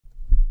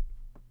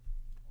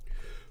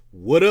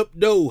What up,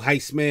 though?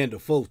 Heist man, the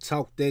folk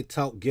talk that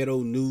talk,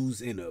 ghetto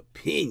news and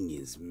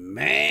opinions,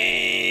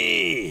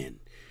 man.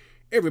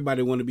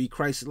 Everybody want to be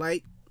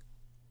Christ-like.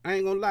 I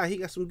ain't gonna lie, he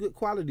got some good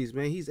qualities,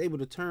 man. He's able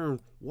to turn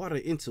water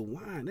into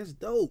wine. That's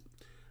dope.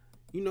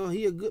 You know,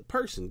 he a good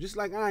person, just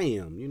like I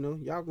am. You know,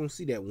 y'all gonna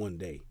see that one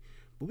day.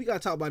 But we gotta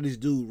talk about this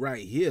dude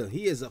right here.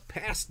 He is a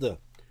pastor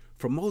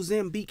from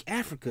Mozambique,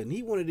 Africa, and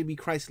he wanted to be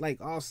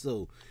Christ-like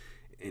also.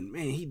 And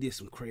man, he did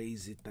some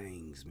crazy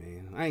things,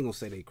 man. I ain't gonna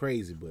say they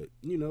crazy, but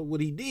you know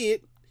what he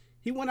did?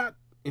 He went out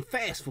and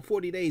fast for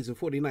 40 days and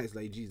 40 nights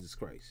like Jesus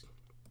Christ.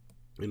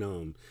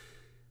 And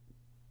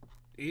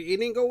it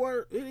didn't go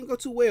work. It didn't go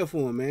too well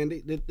for him, man.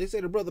 They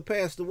say the brother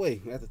passed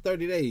away after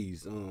 30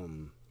 days. I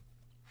don't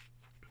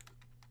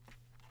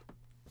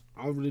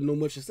really know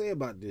much to say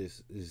about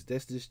this.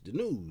 That's just the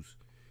news.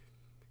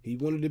 He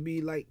wanted to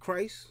be like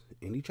Christ,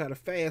 and he tried to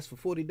fast for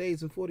 40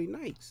 days and 40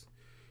 nights,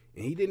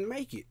 and he didn't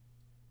make it.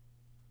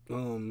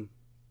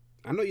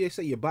 I know they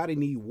say your body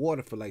need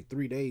water for like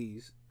 3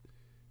 days.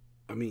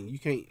 I mean, you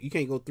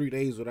can't go 3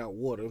 days without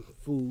water,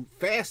 food.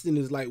 Fasting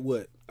is like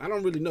what? I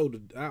don't really know.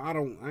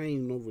 I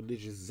ain't no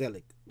religious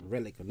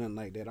relic or nothing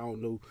like that. I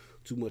don't know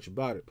too much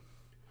about it.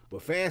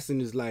 But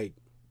fasting is like,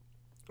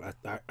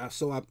 I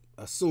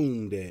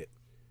assume that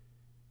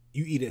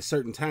you eat at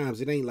certain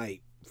times. It ain't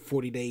like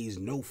 40 days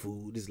no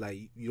food. It's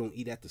like you don't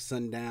eat after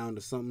sundown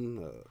or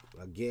something,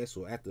 I guess,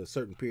 or after a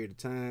certain period of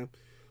time.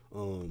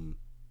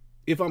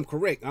 If I'm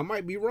correct, I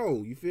might be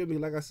wrong. You feel me?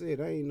 Like I said,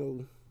 I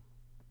ain't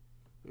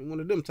one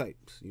of them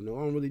types. You know,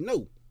 I don't really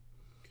know.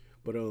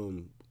 But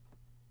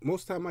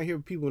most time I hear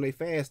people when they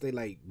fast, they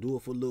like do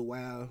it for a little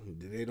while.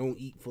 They don't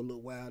eat for a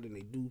little while, then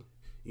they do,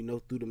 you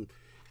know, through them.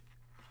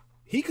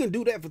 He couldn't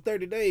do that for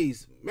 30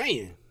 days.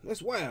 Man,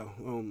 that's wild.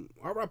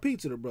 R.I.P.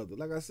 to the brother,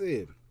 like I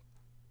said.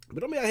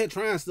 But don't be out here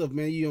trying stuff,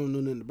 man, you don't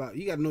know nothing about.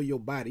 You got to know your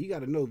body. You got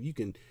to know if you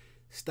can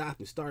stop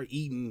and start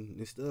eating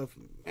and stuff.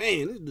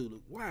 Man, this dude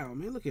look wild,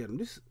 man. Look at him.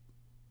 This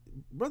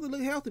brother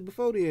look healthy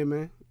before then,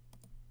 man.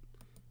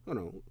 Hold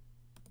on.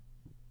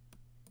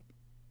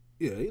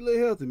 Yeah, he look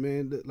healthy,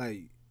 man.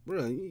 Like,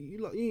 bro,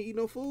 you ain't eat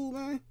no food,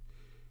 man.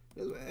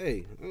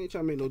 Hey, I ain't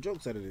trying to make no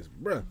jokes out of this,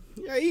 bro.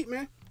 Yeah, eat,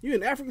 man. You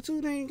in Africa too?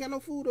 They ain't got no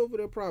food over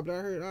there, probably.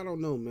 I don't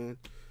know, man.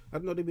 I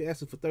know they be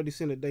asking for 30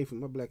 cents a day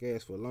from my black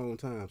ass for a long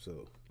time,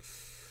 so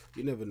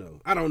you never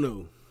know. I don't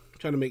know. I'm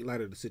trying to make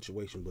light of the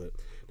situation, but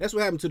that's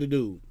what happened to the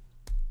dude.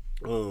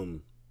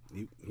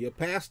 He a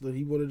pastor.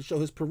 He wanted to show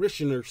his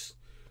parishioners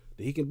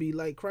that he can be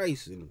like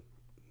Christ, and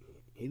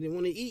he didn't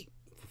want to eat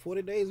for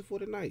 40 days and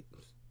 40 nights.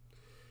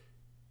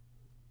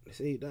 They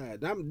say he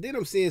died. Then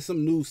I'm seeing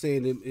some news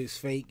saying it's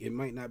fake. It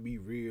might not be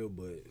real,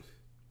 but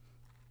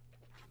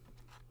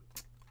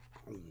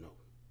I don't know.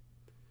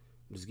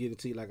 I'm just getting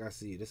to you like I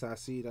see it. That's how I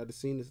see it. I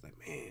just seen this like,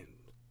 man,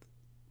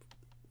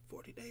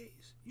 40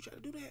 days. You try to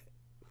do that?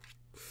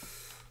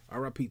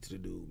 R.I.P. to the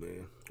dude,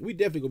 man. We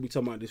definitely gonna be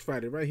talking about this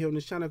Friday right here on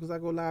this channel, because I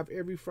go live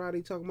every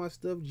Friday talking about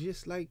stuff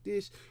just like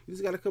this. You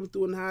just gotta come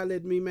through and holler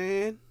at me,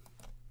 man.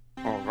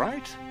 All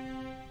right.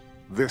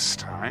 This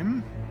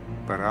time,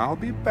 but I'll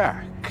be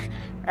back,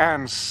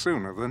 and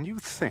sooner than you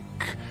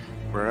think.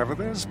 Wherever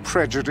there's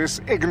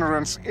prejudice,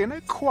 ignorance,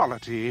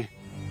 inequality,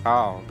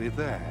 I'll be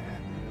there.